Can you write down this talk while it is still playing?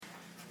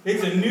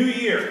It's a new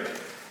year.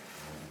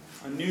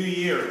 A new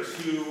year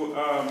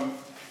to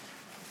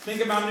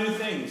think about new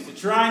things, to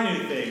try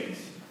new things,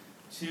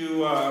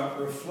 to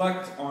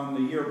reflect on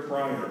the year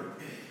prior.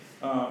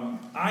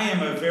 I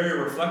am a very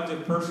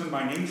reflective person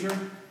by nature,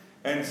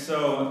 and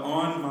so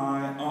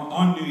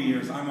on New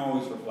Year's, I'm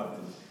always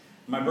reflective.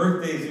 My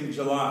birthday is in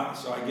July,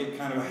 so I get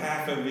kind of a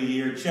half of a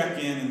year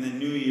check-in, and then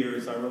New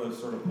Year's, I really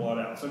sort of plot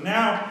out. So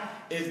now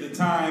is the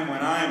time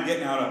when I am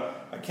getting out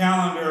a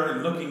calendar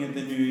and looking at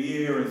the new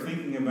year and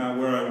thinking about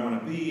where I want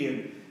to be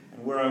and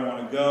where I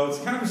want to go. It's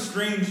kind of a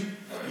strange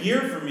year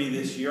for me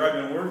this year. I've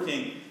been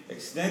working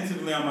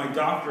extensively on my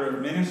doctorate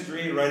of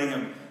ministry, writing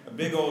a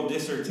big old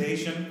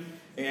dissertation,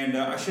 and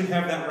I should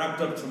have that wrapped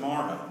up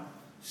tomorrow.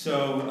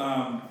 So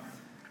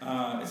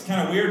it's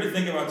kind of weird to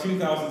think about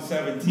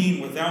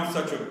 2017 without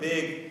such a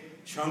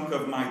big chunk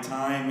of my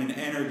time and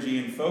energy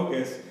and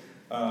focus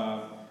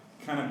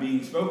kind of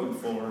being spoken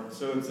for.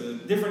 So it's a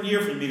different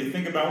year for me to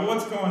think about, well,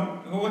 what's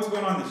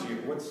going on this year?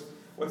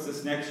 What's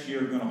this next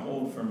year going to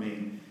hold for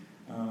me?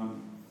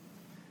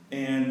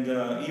 And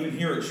even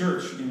here at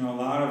church, a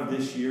lot of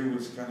this year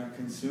was kind of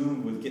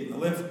consumed with getting the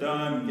lift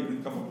done and getting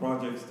a couple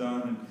projects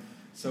done. And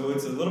so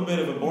it's a little bit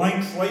of a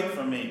blank slate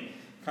for me,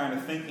 kind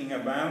of thinking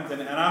about.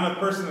 And I'm a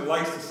person that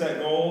likes to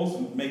set goals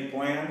and make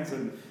plans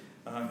and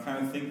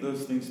kind of think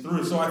those things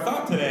through. So I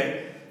thought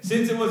today,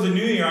 since it was a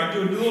new year, I'd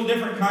do a little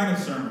different kind of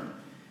sermon.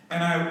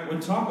 And I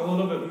would talk a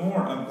little bit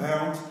more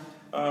about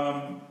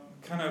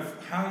kind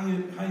of how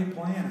you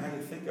plan, how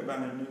you think about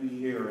a new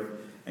year,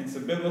 and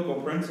some biblical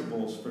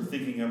principles for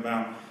thinking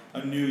about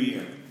a new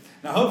year.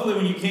 Now, hopefully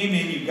when you came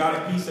in, you got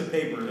a piece of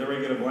paper. Did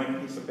everybody get a blank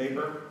piece of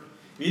paper?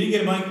 If you didn't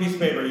get a blank piece of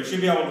paper, you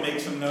should be able to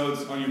make some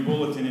notes on your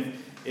bulletin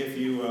if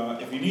you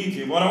need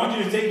to. But I want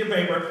you to take your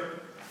paper,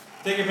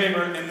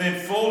 and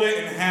then fold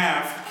it in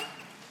half.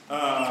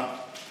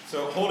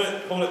 So hold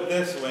it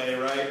this way,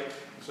 right?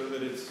 So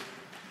that it's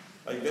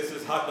like this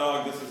is hot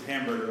dog, this is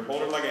hamburger.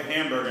 Hold it like a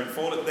hamburger and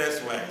fold it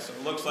this way so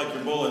it looks like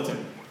your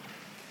bulletin.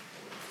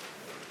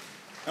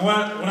 And what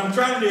I'm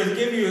trying to do is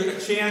give you a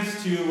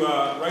chance to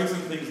write some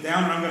things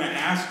down, and I'm going to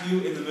ask you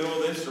in the middle of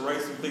this to write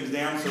some things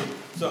down.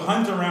 So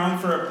hunt around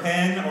for a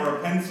pen or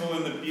a pencil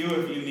in the pew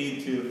if you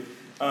need to.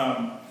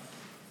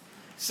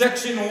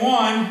 Section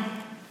 1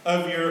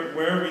 of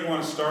wherever you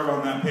want to start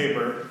on that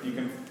paper, you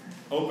can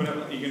open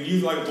it. You can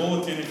use like a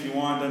bulletin if you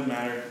want, doesn't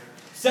matter.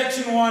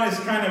 Section 1 is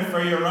kind of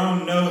for your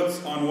own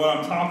notes on what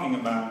I'm talking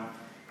about.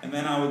 And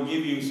then I will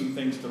give you some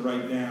things to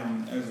write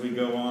down as we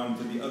go on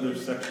to the other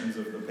sections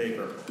of the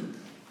paper.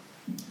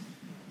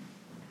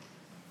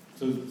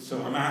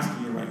 So I'm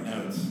asking you to write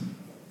notes.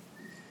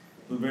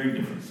 It's a very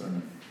different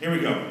sermon. Here we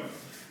go.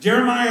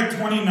 Jeremiah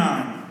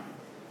 29,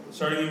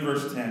 starting in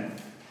verse 10.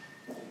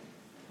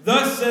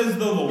 Thus says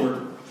the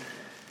Lord,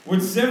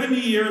 when 70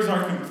 years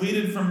are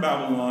completed from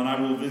Babylon, I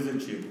will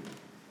visit you,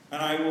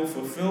 and I will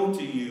fulfill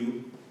to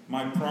you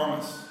my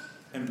promise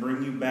and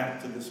bring you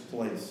back to this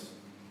place.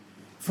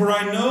 For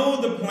I know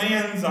the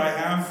plans I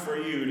have for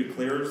you,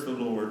 declares the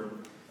Lord,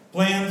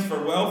 plans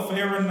for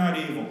welfare and not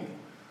evil,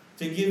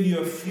 to give you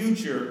a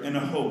future and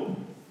a hope.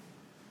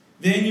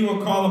 Then you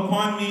will call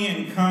upon me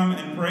and come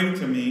and pray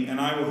to me, and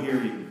I will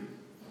hear you.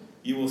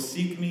 You will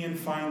seek me and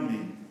find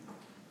me.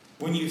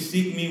 When you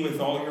seek me with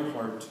all your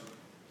heart,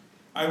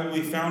 I will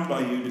be found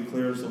by you,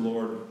 declares the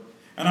Lord.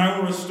 And I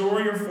will restore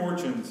your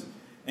fortunes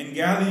and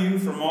gather you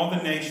from all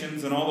the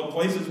nations and all the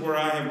places where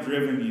I have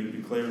driven you,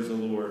 declares the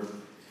Lord.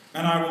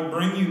 And I will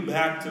bring you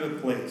back to the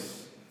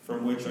place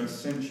from which I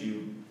sent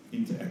you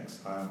into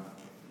exile.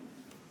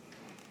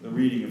 The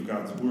reading of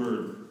God's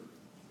Word.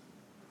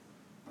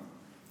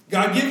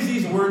 God gives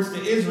these words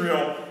to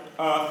Israel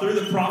through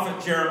the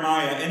prophet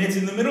Jeremiah, and it's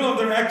in the middle of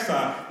their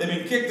exile. They've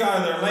been kicked out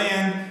of their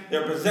land.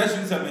 Their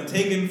possessions have been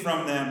taken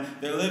from them.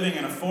 They're living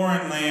in a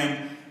foreign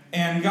land,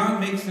 and God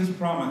makes His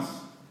promise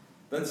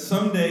that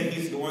someday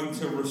He's going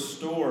to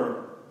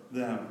restore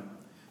them.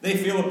 They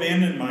feel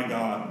abandoned by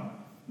God.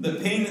 The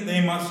pain that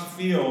they must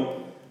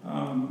feel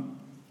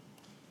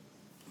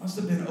must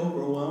have been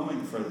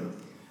overwhelming for them.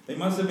 They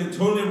must have been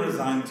totally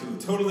resigned to it,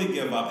 totally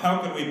give up. How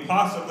could we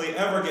possibly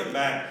ever get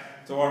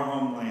back to our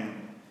homeland?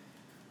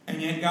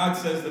 And yet God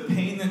says the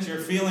pain that you're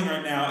feeling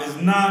right now is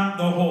not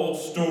the whole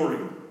story.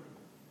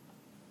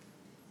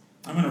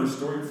 I'm going to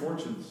restore your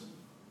fortunes.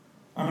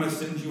 I'm going to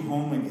send you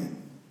home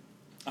again.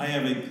 I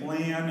have a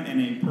plan and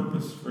a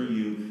purpose for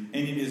you,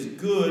 and it is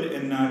good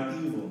and not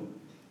evil.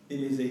 It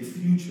is a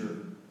future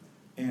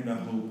and a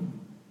hope.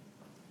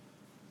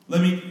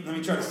 Let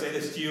me try to say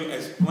this to you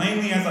as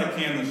plainly as I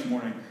can this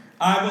morning.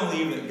 I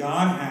believe that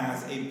God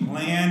has a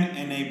plan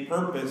and a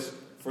purpose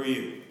for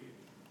you.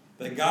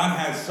 That God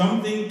has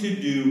something to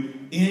do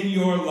in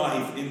your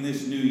life in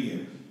this new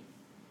year.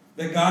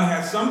 That God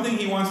has something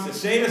He wants to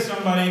say to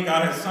somebody.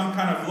 God has some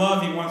kind of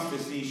love He wants to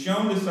see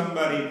shown to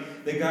somebody.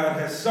 That God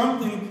has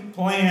something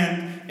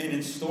planned and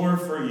in store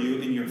for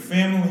you in your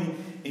family,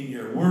 in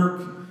your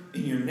work,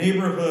 in your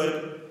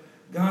neighborhood.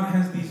 God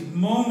has these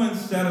moments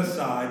set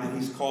aside that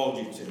He's called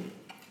you to.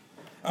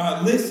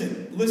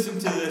 Listen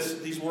to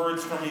these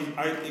words from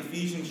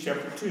Ephesians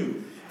chapter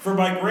 2. For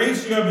by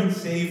grace you have been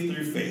saved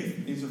through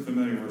faith. These are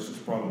familiar verses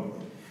probably.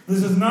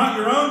 This is not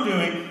your own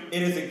doing,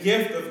 it is a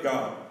gift of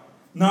God,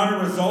 not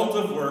a result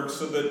of works,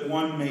 so that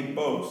one may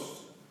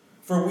boast.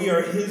 For we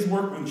are his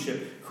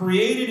workmanship,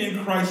 created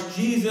in Christ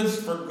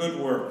Jesus for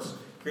good works.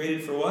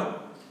 Created for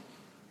what?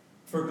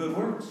 For good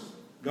works.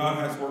 God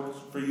has works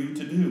for you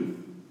to do.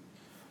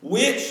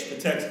 Which, the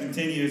text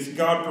continues,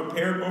 God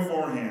prepared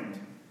beforehand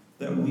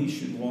that we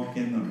should walk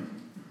in them.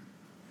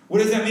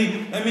 What does that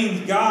mean? That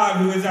means God,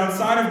 who is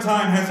outside of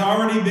time, has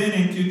already been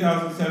in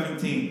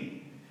 2017.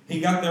 He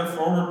got their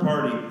forward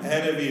party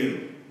ahead of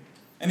you.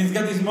 And he's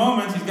got these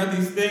moments, he's got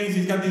these things,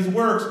 he's got these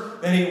works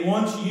that he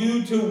wants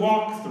you to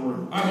walk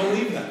through. I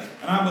believe that.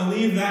 And I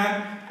believe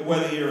that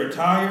whether you're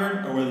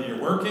retired or whether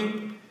you're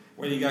working,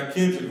 whether you got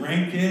kids or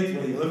grandkids,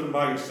 whether you're living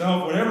by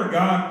yourself, whatever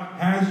God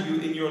has you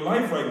in your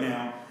life right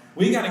now,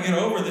 we got to get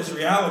over this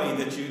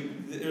reality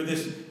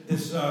that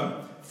this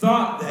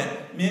thought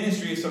that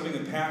ministry is something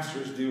that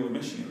pastors do or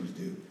missionaries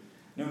do.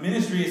 No,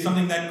 ministry is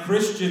something that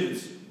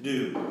Christians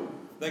do.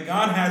 That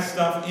God has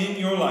stuff in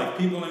your life,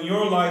 people in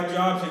your life,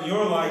 jobs in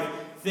your life,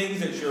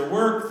 things at your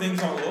work,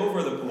 things all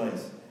over the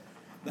place,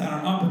 that are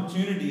an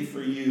opportunity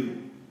for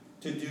you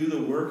to do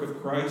the work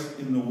of Christ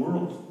in the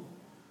world.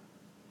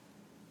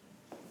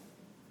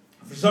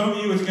 For some of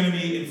you, it's going to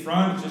be in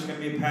front. It's just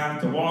going to be a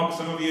path to walk.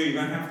 Some of you, you're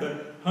going to have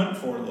to hunt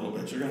for it a little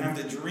bit. You're going to have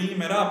to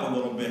dream it up a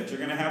little bit. You're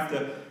going to have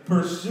to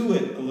pursue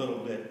it a little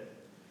bit.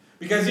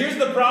 Because here's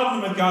the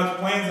problem with God's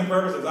plans and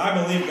purposes. I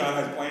believe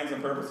God has plans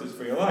and purposes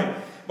for your life.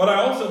 But I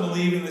also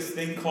believe in this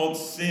thing called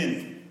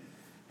sin.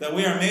 That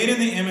we are made in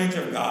the image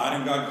of God,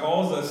 and God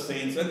calls us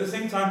saints. At the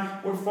same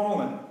time, we're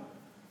fallen.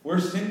 We're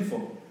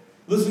sinful.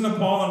 Listen to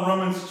Paul in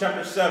Romans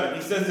chapter 7.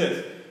 He says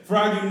this, "For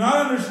I do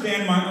not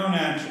understand my own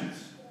actions.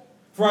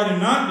 For I do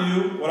not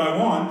do what I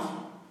want,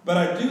 but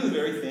I do the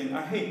very thing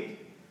I hate.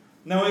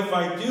 Now if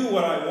I do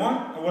what I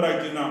want or what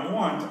I do not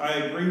want, I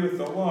agree with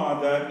the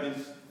law that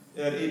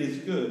it is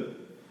good.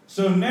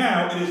 So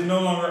now it is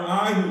no longer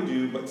I who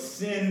do, but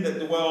sin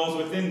that dwells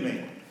within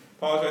me."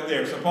 Paul's right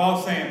there. So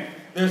Paul's saying,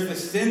 there's the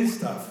sin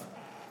stuff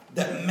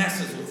that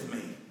messes with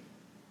me.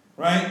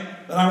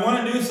 Right? That I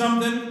want to do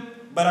something,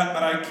 but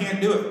I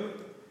can't do it.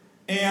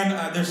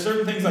 And there's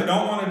certain things I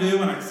don't want to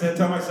do, and I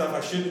tell myself I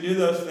shouldn't do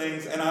those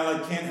things, and I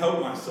can't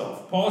help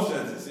myself. Paul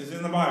says this is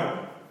in the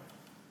Bible.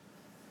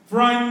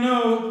 "For I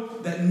know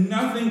that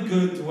nothing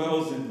good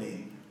dwells in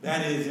me,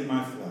 that is, in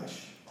my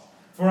flesh.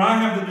 For I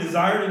have the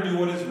desire to do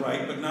what is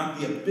right, but not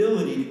the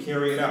ability to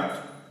carry it out.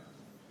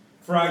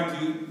 For I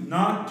do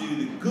not do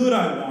the good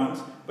I want,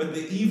 but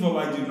the evil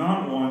I do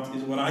not want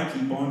is what I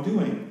keep on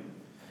doing.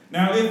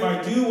 Now if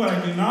I do what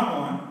I do not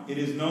want, it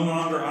is no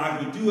longer I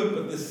who do it,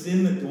 but the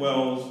sin that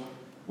dwells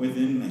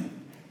within me."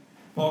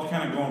 Paul's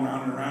kind of going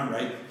round and around,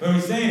 right? But what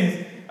he's saying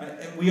is,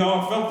 we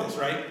all felt this,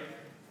 right?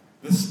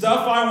 The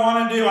stuff I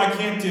want to do, I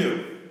can't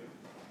do.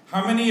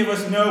 How many of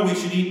us know we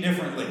should eat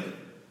differently?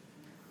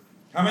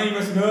 How many of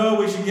us know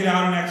we should get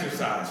out and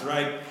exercise,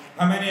 right?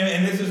 How many,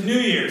 and this is New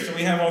Year's, so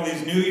we have all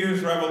these New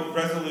Year's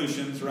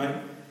resolutions, right?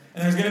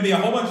 And there's going to be a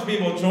whole bunch of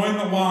people join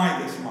the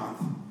Y this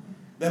month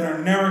that are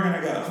never going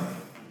to go.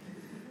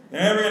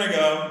 They're never going to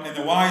go, and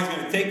the Y is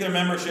going to take their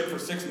membership for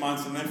 6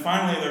 months, and then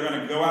finally they're going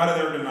to go out of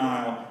their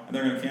denial, and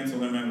they're going to cancel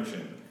their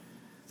membership.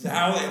 It's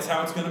how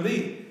it's going to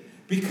be.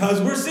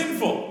 Because we're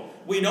sinful.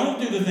 We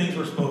don't do the things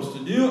we're supposed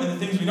to do, and the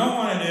things we don't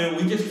want to do,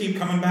 we just keep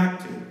coming back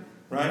to,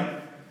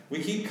 right?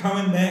 We keep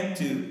coming back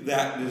to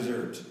that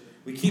dessert.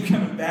 We keep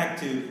coming back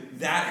to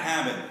that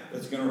habit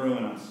that's going to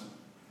ruin us.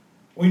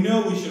 We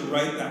know we should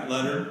write that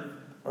letter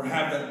or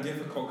have that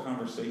difficult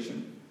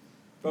conversation,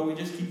 but we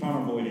just keep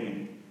on avoiding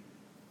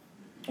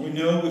it. We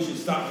know we should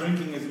stop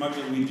drinking as much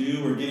as we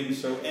do or getting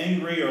so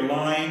angry or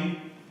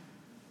lying,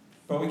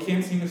 but we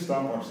can't seem to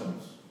stop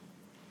ourselves.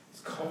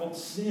 It's called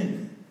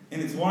sin,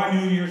 and it's why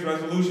New Year's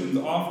resolutions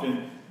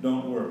often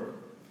don't work.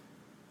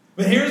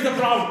 But here's the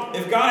problem.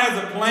 If God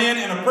has a plan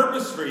and a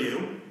purpose for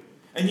you,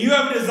 and you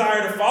have a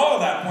desire to follow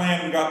that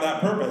plan and got that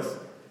purpose,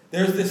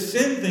 there's this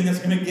sin thing that's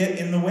going to get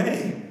in the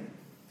way.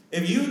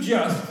 If you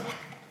just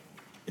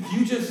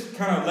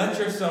kind of let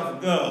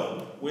yourself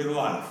go with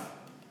life,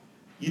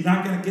 you're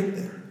not going to get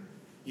there.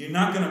 You're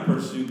not going to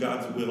pursue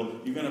God's will.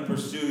 You're going to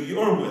pursue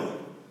your will.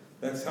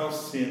 That's how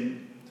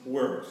sin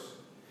works.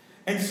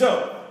 And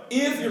so,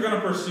 if you're going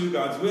to pursue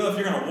God's will, if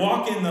you're going to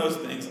walk in those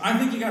things, I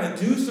think you got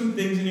to do some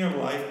things in your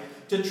life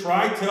to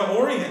try to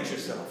orient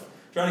yourself.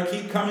 Try to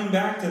keep coming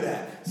back to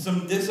that.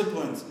 Some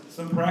disciplines,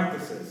 some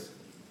practices.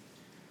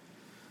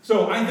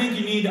 So, I think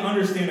you need to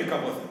understand a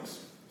couple of things.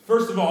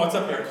 First of all, it's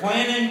up there,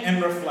 planning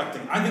and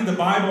reflecting. I think the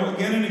Bible,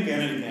 again and again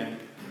and again,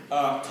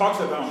 talks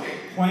about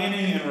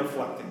planning and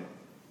reflecting.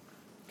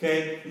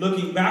 Okay?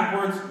 Looking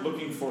backwards,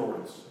 looking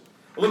forwards.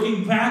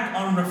 Looking back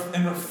on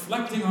and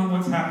reflecting on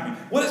what's happening.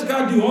 What does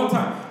God do all the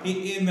time?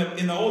 In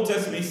the Old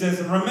Testament, he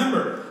says,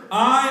 "Remember,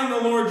 I am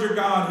the Lord your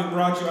God who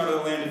brought you out of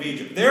the land of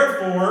Egypt.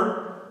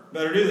 Therefore,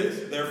 better do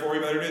this. Therefore,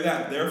 you better do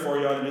that. Therefore,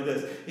 you ought to do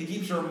this." He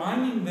keeps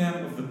reminding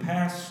them of the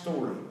past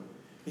story.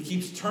 He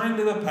keeps turning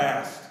to the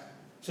past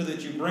so that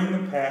you bring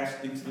the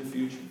past into the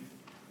future.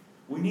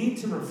 We need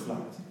to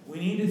reflect. We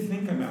need to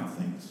think about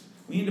things.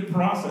 We need to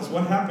process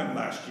what happened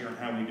last year and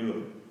how we do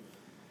it.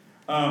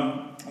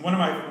 One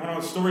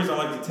of the stories I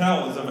like to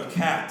tell is of a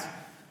cat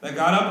that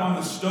got up on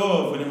the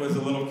stove when it was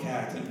a little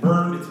cat and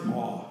burned its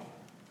paw.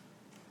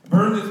 It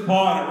burned its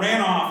paw and it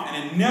ran off,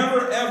 and it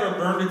never ever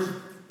burned its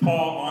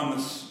paw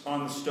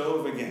on the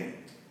stove again.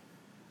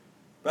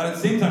 But at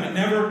the same time, it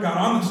never got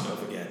on the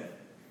stove again.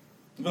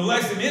 The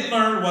lesson it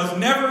learned was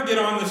never get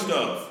on the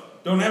stove.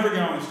 Don't ever get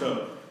on the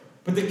stove.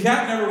 But the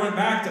cat never went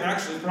back to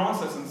actually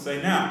process and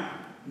say, now,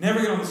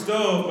 never get on the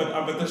stove,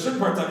 but there's certain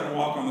parts I can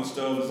walk on the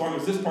stove as long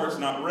as this part's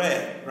not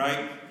red, right?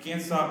 You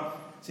can't stop.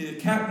 See, the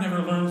cat never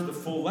learns the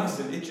full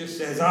lesson. It just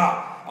says,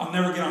 I'll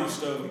never get on the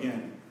stove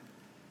again.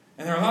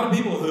 And there are a lot of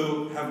people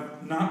who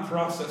have not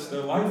processed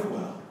their life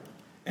well.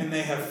 And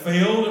they have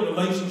failed at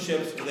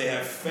relationships, they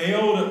have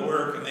failed at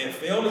work, and they have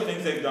failed at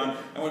things they've done.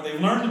 And what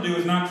they've learned to do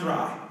is not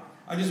try.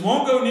 I just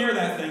won't go near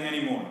that thing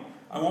anymore.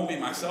 I won't be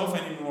myself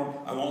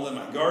anymore. I won't let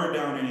my guard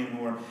down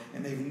anymore.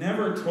 And they've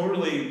never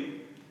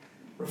totally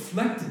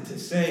reflected to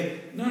say,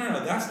 no,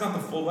 that's not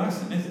the full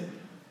lesson, is it?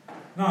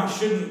 No, I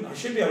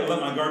should be able to let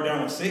my guard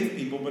down with safe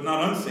people, but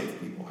not unsafe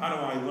people. How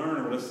do I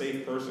learn what a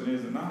safe person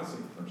is and not a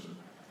safe person?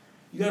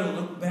 You got to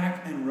look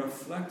back and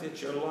reflect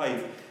at your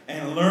life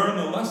and learn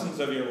the lessons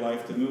of your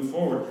life to move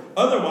forward.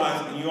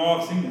 Otherwise, and you all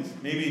have seen this,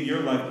 maybe in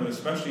your life, but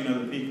especially in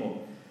other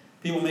people,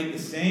 people make the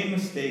same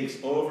mistakes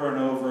over and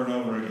over and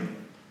over again.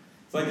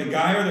 It's like the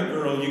guy or the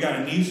girl, you got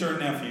a niece or a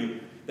nephew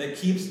that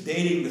keeps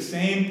dating the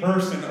same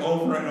person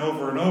over and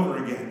over and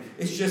over again.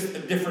 It's just a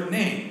different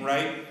name,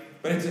 right?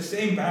 But it's the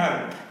same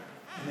pattern.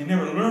 And they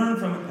never learn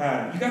from the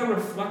pattern. You got to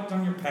reflect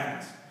on your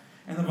past.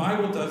 And the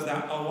Bible does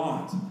that a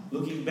lot.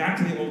 Looking back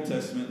to the Old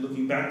Testament,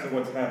 looking back to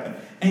what's happened.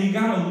 And you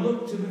got to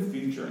look to the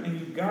future, and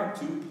you've got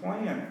to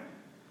plan.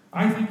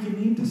 I think you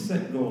need to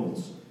set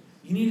goals.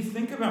 You need to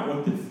think about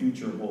what the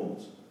future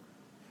holds.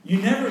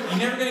 You're never going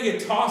to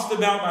get tossed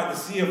about by the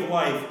sea of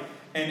life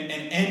and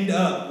end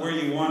up where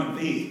you want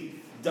to be.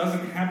 It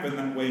doesn't happen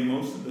that way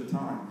most of the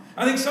time.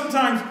 I think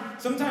sometimes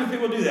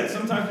people do that.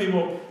 Sometimes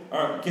people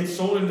get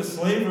sold into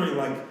slavery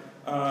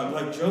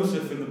like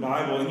Joseph in the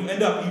Bible, and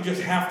you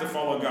just have to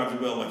follow God's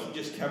will, like he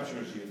just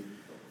captures you.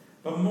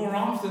 But more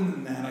often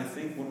than that, I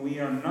think when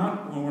we're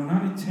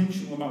not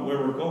intentional about where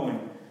we're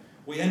going,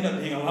 we end up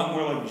being a lot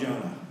more like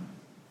Jonah.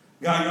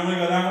 God, you want me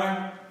to go that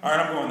way? All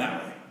right, I'm going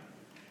that way.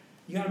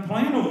 You got to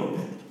plan a little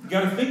bit. You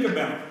got to think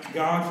about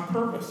God's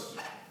purpose.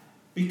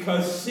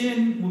 Because of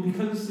sin,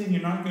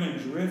 you're not going to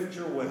drift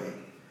your way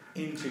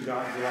into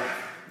God's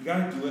life. You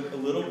got to do it a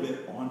little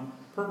bit on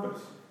purpose.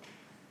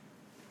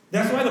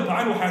 That's why the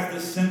Bible has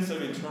this sense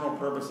of eternal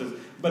purposes,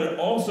 but it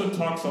also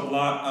talks a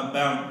lot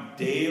about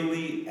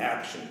daily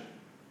action,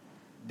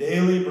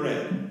 daily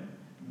bread,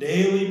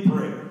 daily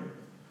prayer.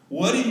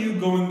 What are you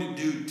going to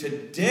do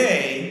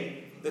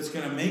today that's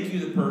going to make you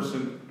the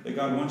person that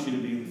God wants you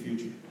to be in the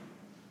future?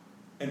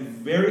 And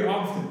very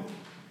often,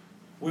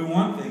 we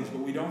want things, but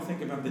we don't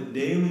think about the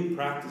daily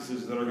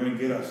practices that are going to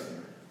get us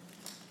there.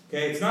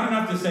 Okay, it's not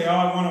enough to say,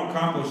 I want to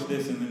accomplish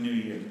this in the new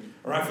year,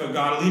 or I feel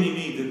God leading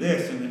me to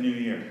this in the new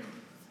year.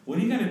 What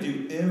do you got to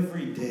do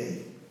every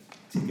day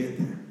to get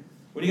there?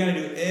 What do you got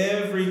to do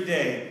every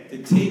day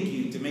to take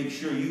you to make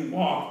sure you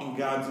walk in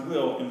God's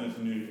will in this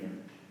new year?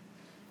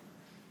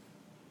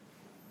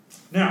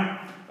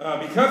 Now,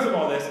 because of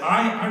all this,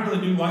 I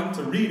really do like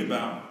to read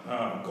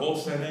about goal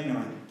setting,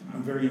 and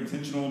I'm very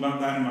intentional about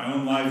that in my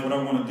own life, what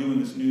I want to do in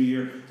this new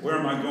year. Where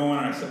am I going?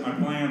 I set my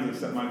plans, I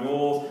set my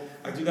goals.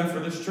 I do that for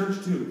this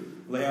church too.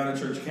 Lay out a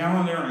church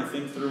calendar, and I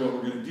think through what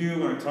we're going to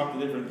do, and I talk to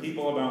different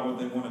people about what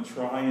they want to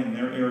try in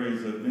their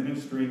areas of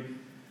ministry.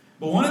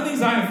 But one of the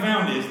things I have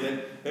found is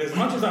that as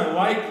much as I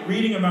like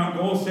reading about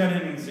goal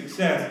setting and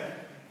success,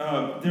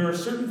 there are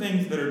certain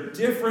things that are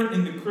different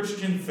in the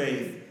Christian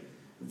faith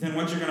than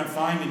what you're going to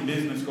find in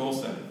business goal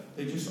setting.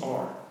 They just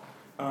are.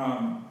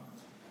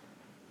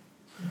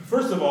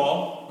 First of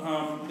all,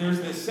 there's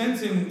this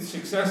sense in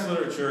success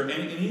literature,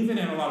 and even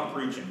in a lot of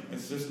preaching,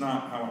 it's just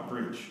not how I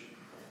preach,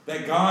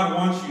 that God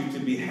wants you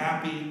to be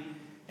happy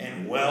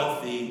and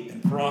wealthy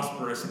and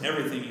prosperous in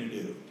everything you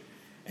do.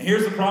 And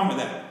here's the problem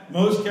with that.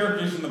 Most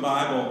characters in the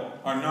Bible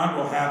are not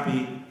real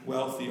happy,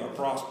 wealthy, or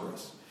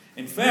prosperous.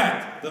 In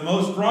fact, the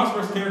most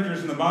prosperous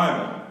characters in the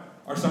Bible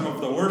are some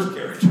of the worst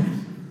characters.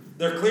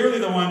 They're clearly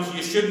the ones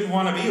you shouldn't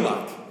want to be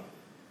like.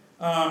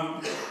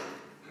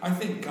 I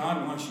think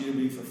God wants you to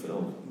be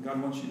fulfilled.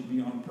 God wants you to be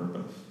on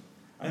purpose.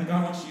 I think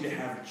God wants you to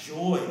have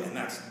joy, and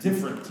that's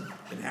different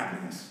than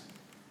happiness.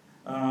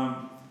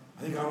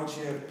 I think God wants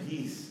you to have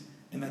peace,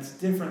 and that's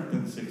different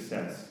than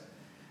success.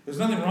 There's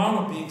nothing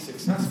wrong with being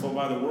successful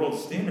by the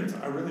world's standards.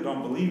 I really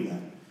don't believe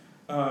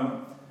that.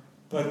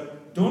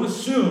 But don't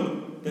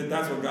assume that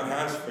that's what God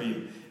has for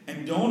you.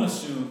 And don't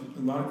assume,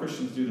 a lot of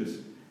Christians do this,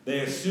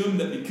 they assume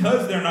that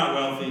because they're not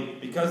wealthy,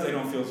 because they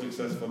don't feel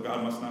successful,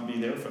 God must not be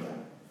there for them.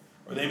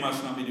 Or they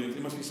must not be doing,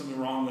 there must be something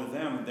wrong with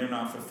them. They're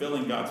not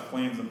fulfilling God's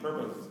plans and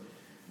purposes.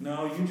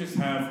 No, you just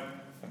have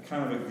a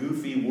kind of a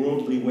goofy,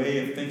 worldly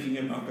way of thinking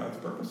about God's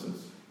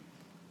purposes.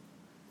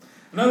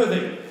 Another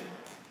thing,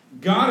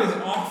 God is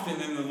often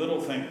in the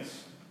little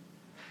things.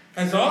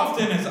 As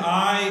often as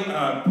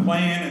I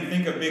plan and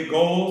think of big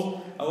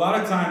goals, a lot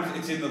of times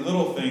it's in the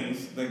little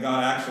things that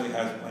God actually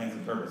has plans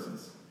and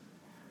purposes.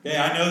 Okay,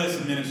 I know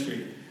this in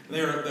ministry.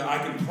 I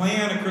can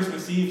plan a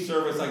Christmas Eve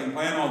service. I can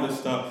plan all this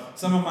stuff.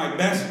 Some of my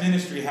best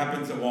ministry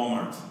happens at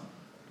Walmart.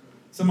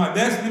 Some of my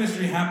best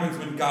ministry happens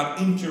when God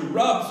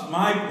interrupts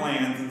my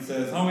plans and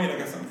says, oh, wait, I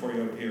got something for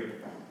you over here.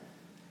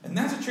 And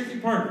that's a tricky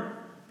part,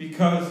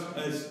 because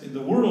as in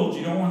the world,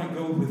 you don't want to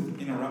go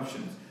with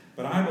interruptions.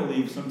 But I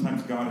believe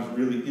sometimes God is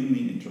really in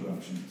the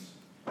interruptions.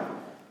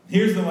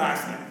 Here's the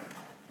last thing.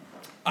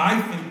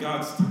 I think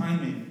God's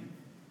timing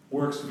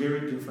works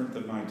very different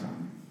than my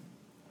timing.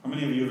 How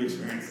many of you have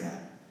experienced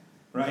that?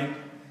 Right?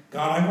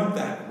 God, I want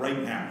that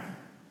right now.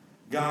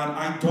 God,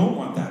 I don't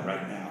want that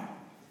right now.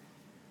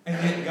 And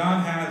yet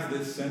God has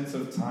this sense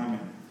of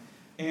timing.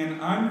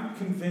 And I'm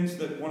convinced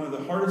that one of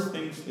the hardest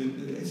things,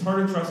 it's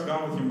hard to trust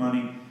God with your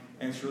money,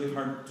 and it's really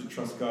hard to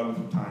trust God with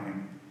your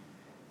timing.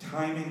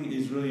 Timing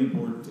is really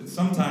important. And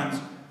sometimes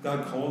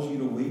God calls you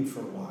to wait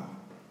for a while.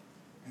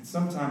 And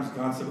sometimes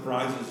God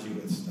surprises you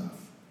with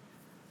stuff.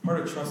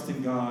 Part of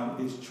trusting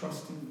God is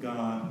trusting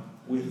God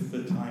with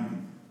the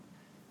timing.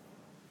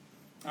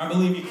 I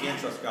believe you can't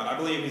trust God. I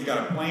believe He's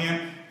got a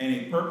plan and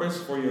a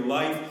purpose for your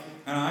life.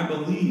 And I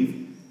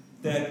believe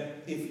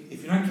that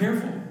if you're not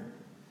careful,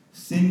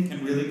 sin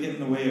can really get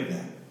in the way of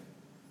that.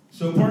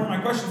 So part of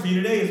my question for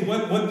you today is,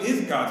 what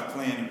is God's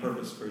plan and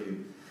purpose for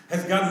you?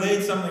 Has God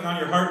laid something on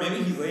your heart?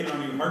 Maybe He's laid it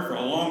on your heart for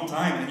a long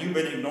time and you've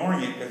been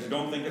ignoring it because you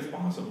don't think it's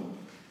possible.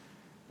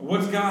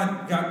 What's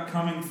God got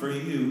coming for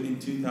you in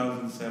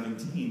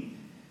 2017?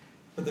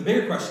 But the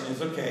bigger question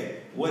is, okay,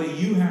 what do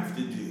you have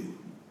to do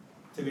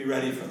to be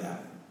ready for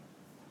that?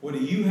 What do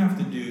you have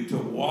to do to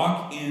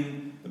walk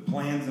in the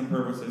plans and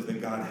purposes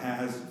that God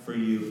has for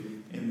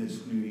you in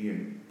this new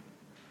year?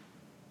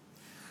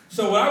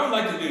 So what I would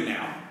like to do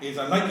now is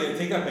I'd like you to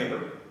take that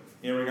paper.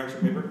 You ever got your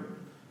paper?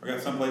 Or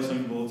got someplace on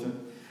your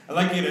bulletin? I'd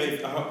like you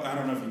to, I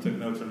don't know if you took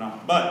notes or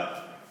not,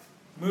 but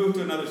move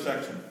to another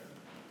section.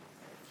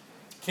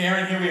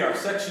 Karen, here we are,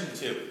 section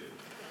 2.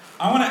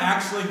 I want to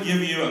actually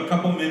give you a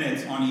couple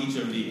minutes on each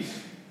of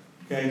these.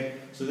 Okay?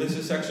 So this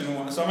is section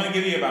 1. So I'm going to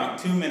give you about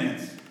 2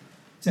 minutes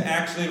to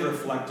actually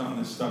reflect on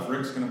this stuff.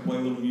 Rick's going to play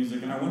a little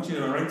music, and I want you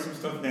to write some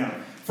stuff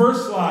down.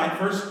 First slide,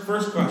 first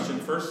question,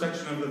 first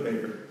section of the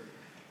paper.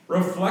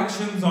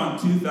 Reflections on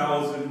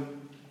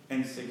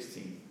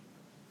 2016.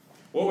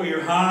 What were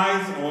your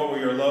highs and what were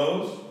your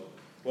lows?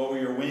 What were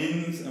your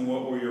wins and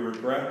what were your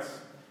regrets?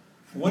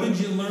 What did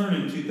you learn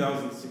in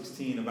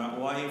 2016 about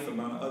life,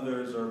 about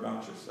others, or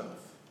about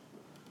yourself?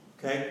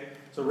 Okay?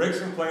 So Rick's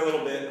going to play a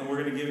little bit, and I'm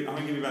going to give you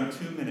about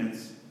 2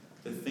 minutes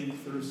to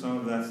think through some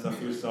of that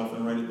stuff yourself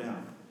and write it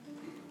down.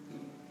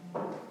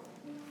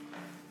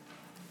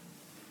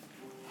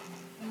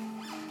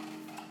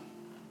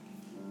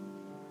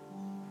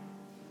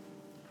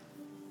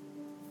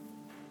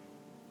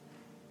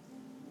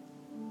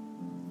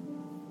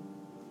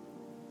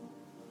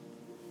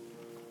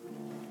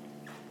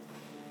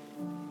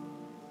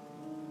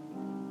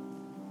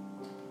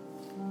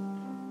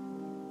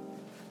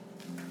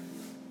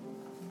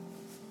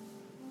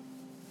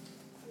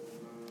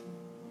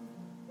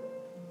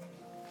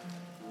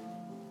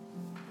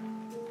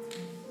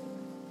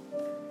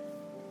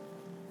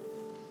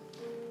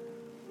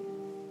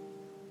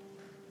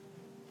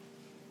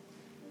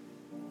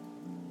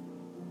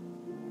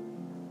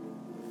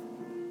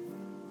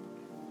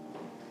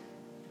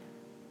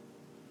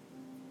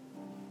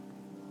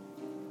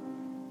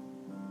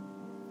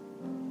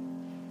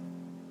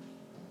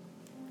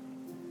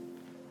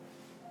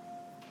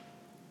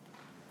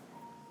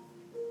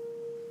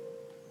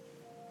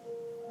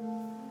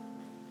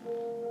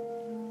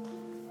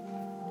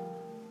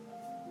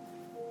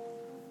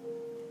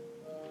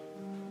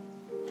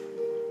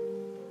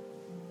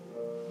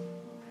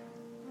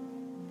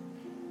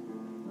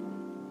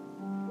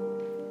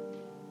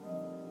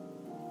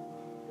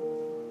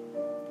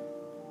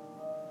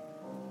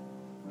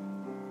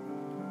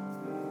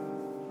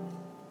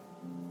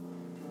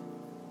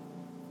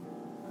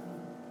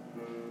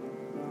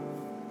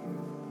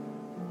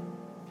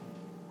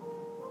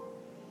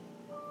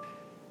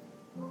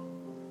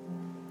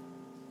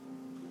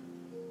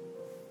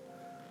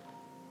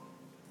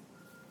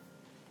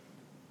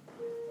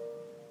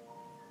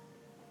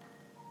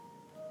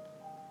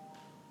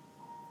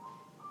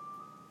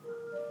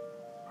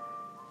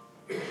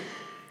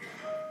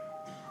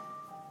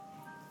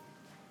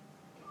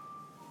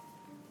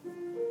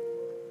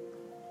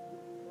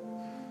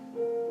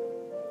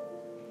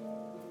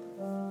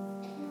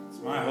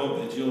 I hope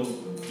that you'll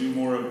do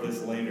more of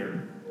this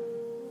later.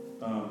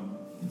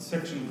 In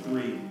section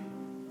 3.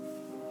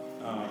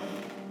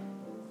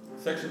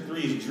 Section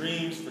 3 is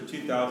dreams for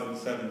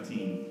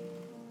 2017.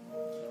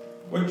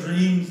 What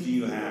dreams do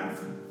you have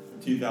for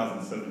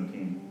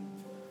 2017?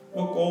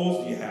 What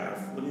goals do you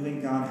have? What do you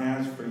think God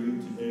has for you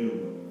to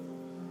do?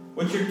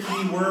 What's your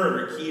key word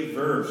or key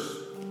verse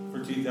for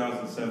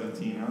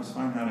 2017? I always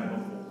find that a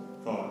helpful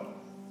thought.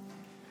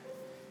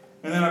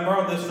 And then I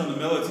borrowed this from the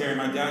military.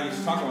 My dad used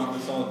to talk about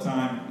this all the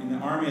time. In the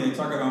Army, they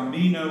talk about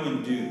be, know,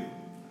 and do.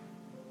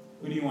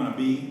 Who do you want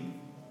to be?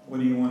 What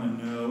do you want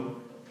to know?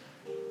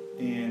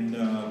 And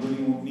what do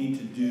you need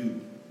to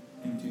do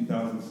in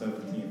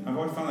 2017? I've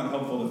always found that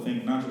helpful to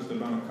think not just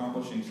about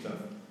accomplishing stuff,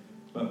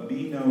 but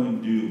be, know,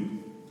 and do.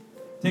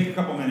 Take a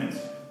couple minutes.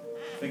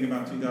 Think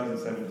about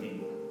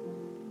 2017.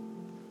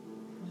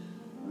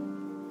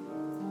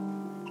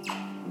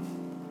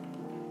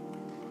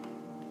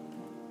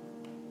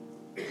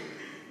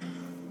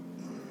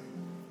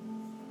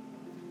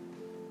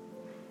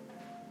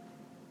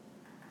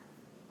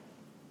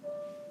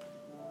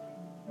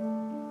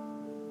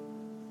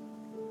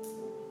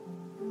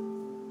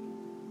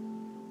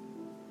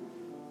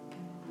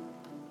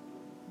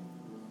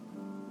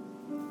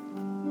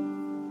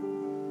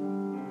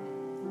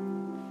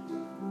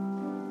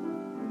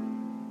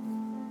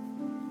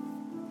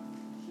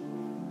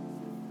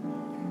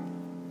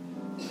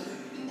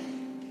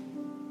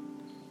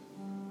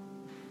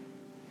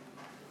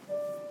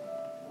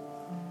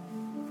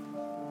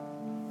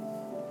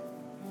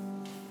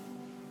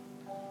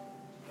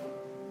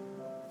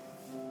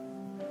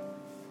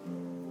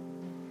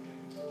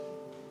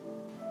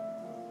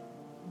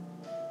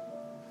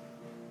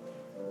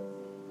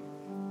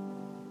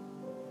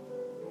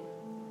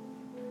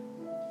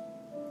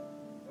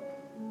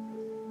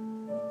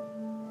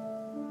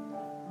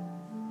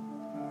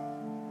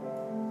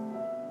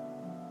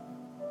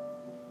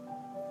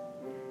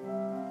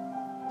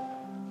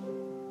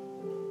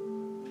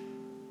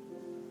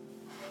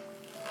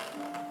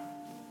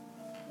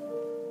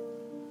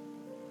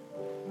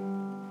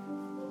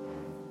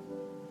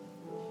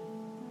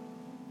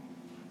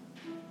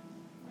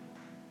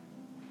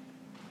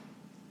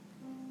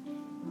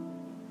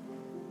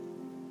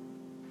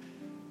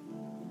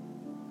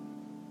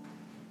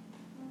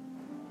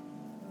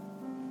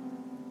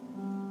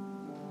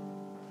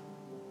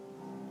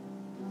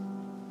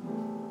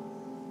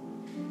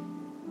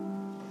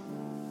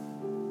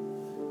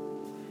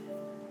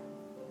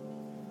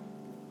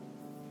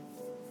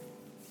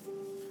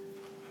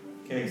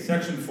 Okay,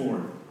 section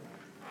 4.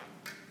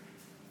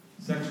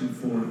 Section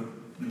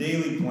 4,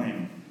 daily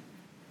plan.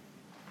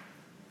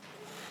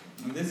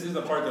 And this is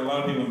the part that a lot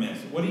of people miss.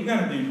 What do you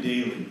got to do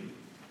daily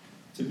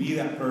to be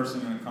that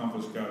person and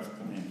accomplish God's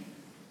plan?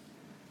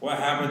 What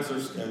habits or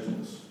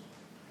schedules?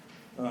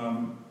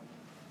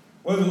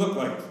 What does it look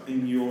like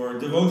in your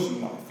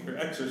devotion life, your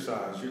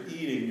exercise, your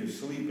eating, your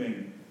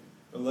sleeping,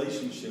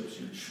 relationships,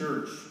 your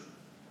church,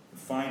 your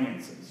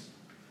finances?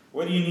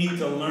 What do you need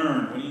to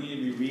learn? What do you need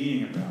to be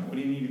reading about? What do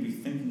you need to be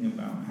thinking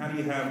about? How do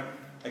you have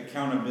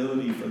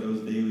accountability for those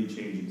daily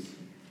changes?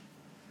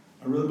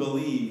 I really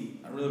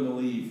believe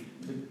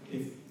that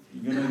if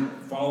you're going to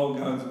follow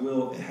God's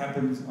will, it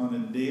happens on a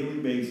daily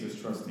basis,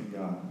 trusting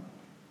God.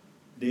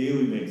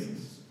 Daily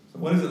basis. So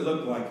what does it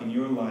look like in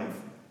your life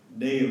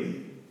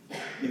daily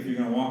if you're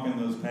going to walk in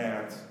those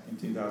paths in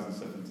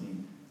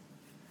 2017?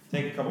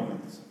 Take a couple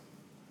minutes.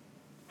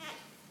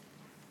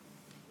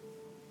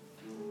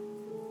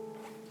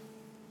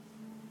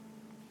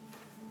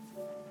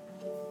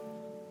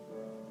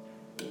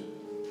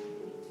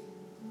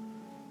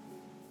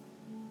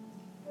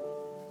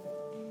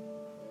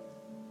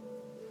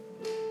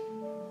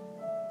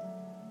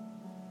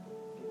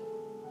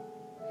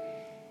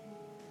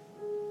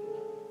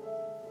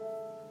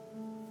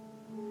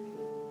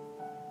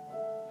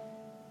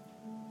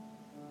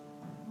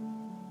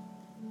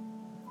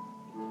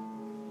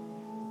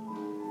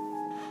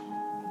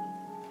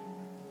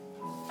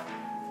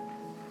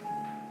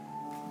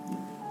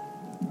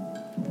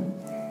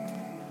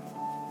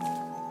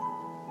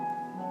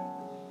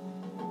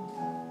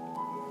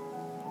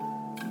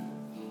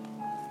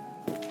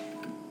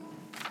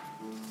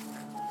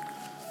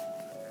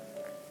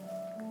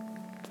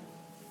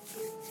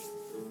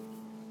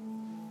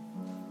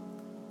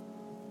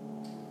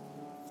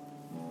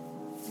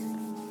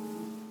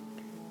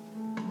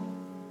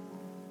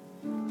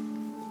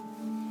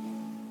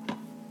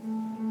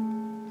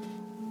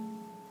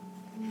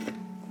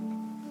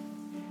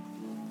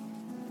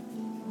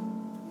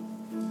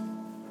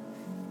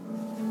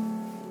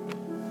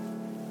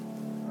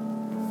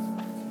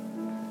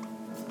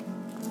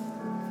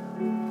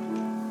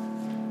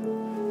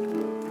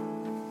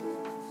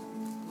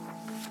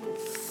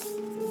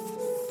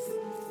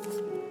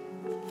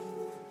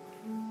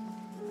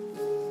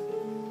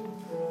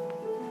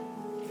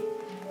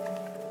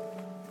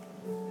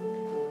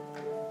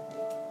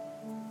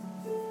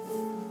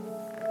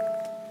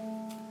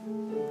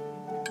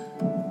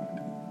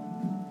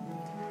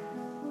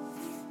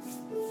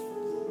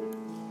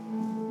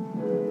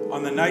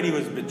 On the night he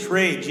was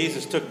betrayed,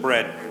 Jesus took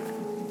bread.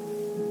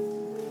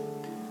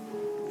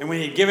 And when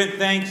he had given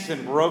thanks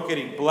and broke it,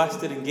 he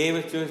blessed it and gave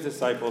it to his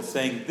disciples,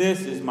 saying,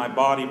 "This is my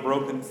body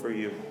broken for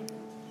you."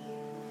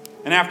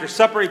 And after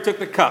supper, he took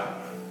the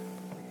cup.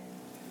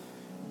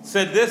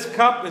 Said, "This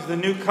cup is the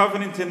new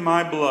covenant in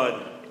my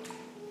blood.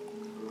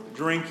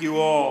 Drink you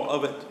all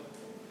of it."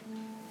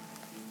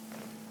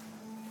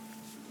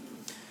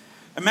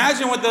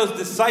 Imagine what those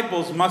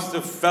disciples must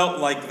have felt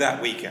like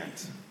that weekend.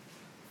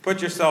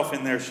 Put yourself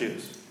in their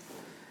shoes.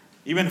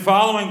 You've been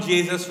following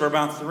Jesus for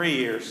about 3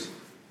 years.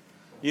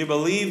 You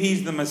believe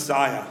he's the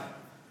Messiah.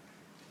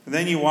 And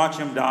then you watch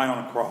him die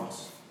on a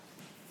cross.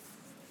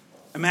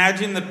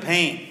 Imagine the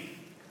pain.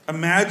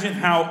 Imagine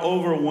how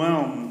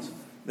overwhelmed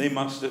they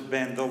must have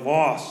been. The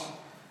loss,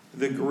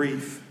 the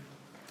grief,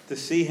 to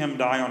see him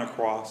die on a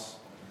cross.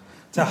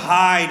 To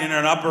hide in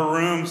an upper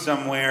room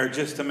somewhere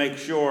just to make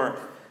sure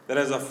that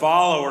as a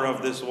follower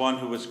of this one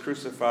who was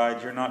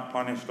crucified, you're not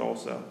punished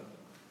also.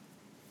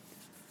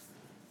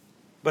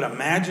 But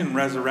imagine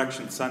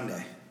Resurrection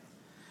Sunday.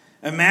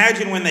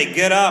 Imagine when they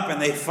get up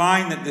and they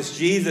find that this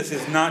Jesus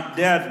is not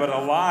dead but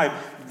alive.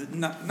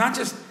 Not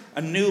just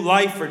a new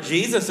life for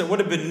Jesus, it would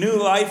have been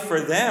new life for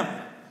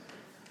them.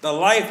 The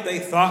life they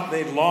thought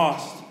they'd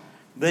lost,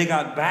 they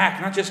got back.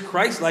 Not just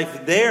Christ's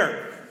life,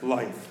 their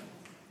life.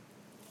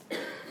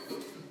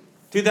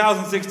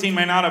 2016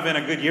 may not have been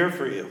a good year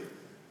for you.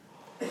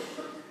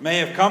 May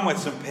have come with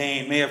some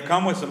pain, may have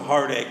come with some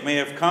heartache, may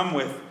have come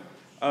with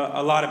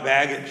a lot of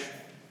baggage.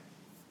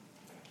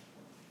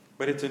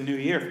 But it's a new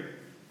year.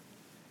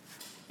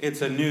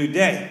 It's a new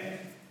day.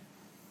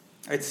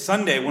 It's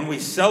Sunday when we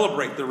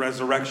celebrate the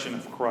resurrection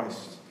of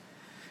Christ.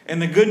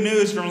 And the good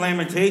news from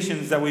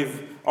Lamentations that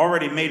we've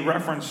already made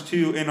reference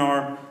to in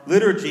our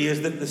liturgy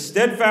is that the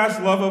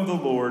steadfast love of the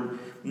Lord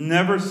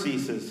never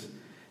ceases.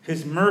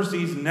 His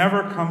mercies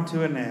never come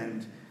to an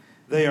end.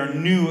 They are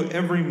new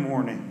every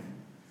morning.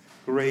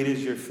 Great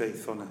is your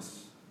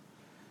faithfulness.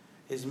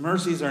 His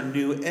mercies are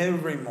new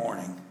every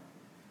morning.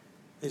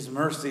 His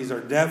mercies are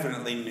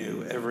definitely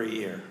new every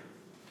year.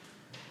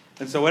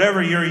 And so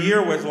whatever your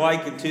year was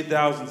like in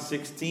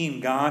 2016,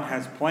 God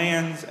has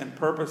plans and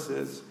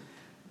purposes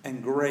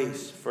and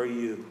grace for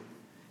you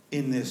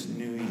in this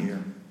new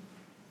year.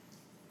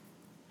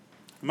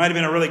 It might have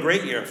been a really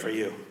great year for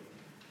you.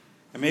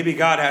 And maybe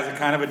God has a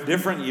kind of a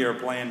different year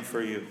planned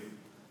for you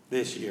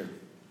this year.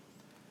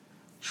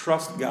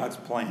 Trust God's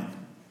plan.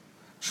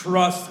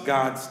 Trust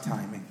God's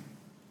timing.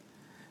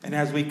 And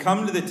as we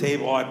come to the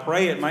table, I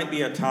pray it might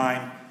be a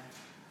time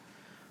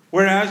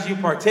where as you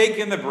partake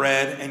in the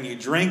bread and you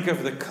drink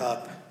of the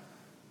cup,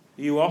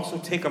 you also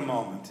take a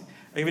moment,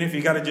 even if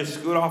you got to just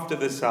scoot off to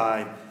the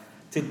side,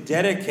 to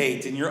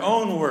dedicate, in your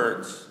own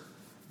words,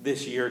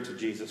 this year to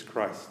Jesus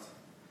Christ.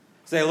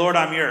 Say, Lord,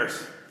 I'm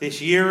yours.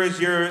 This year is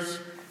yours.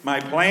 My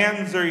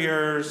plans are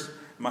yours.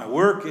 My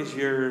work is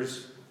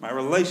yours. My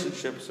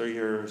relationships are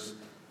yours.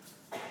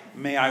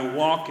 May I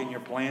walk in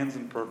your plans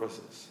and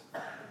purposes.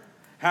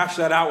 Hash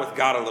that out with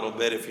God a little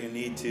bit if you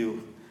need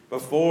to,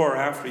 before or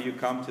after you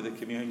come to the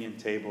communion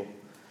table,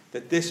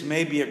 that this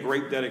may be a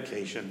great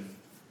dedication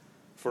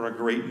for a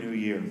great new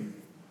year.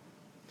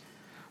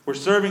 We're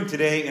serving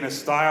today in a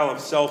style of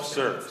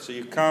self-serve. So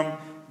you come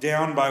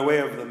down by way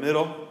of the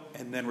middle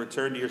and then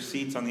return to your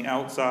seats on the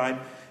outside.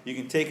 You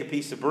can take a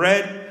piece of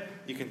bread,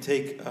 you can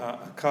take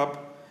a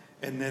cup,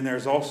 and then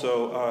there's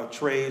also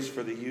trays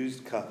for the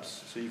used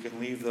cups. So you can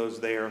leave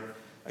those there.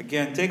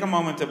 Again, take a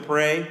moment to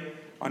pray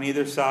on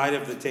either side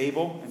of the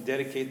table and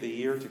dedicate the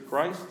year to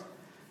Christ.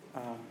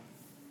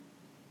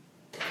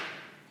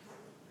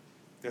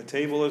 The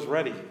table is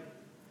ready.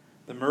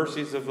 The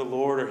mercies of the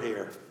Lord are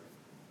here.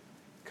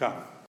 Come.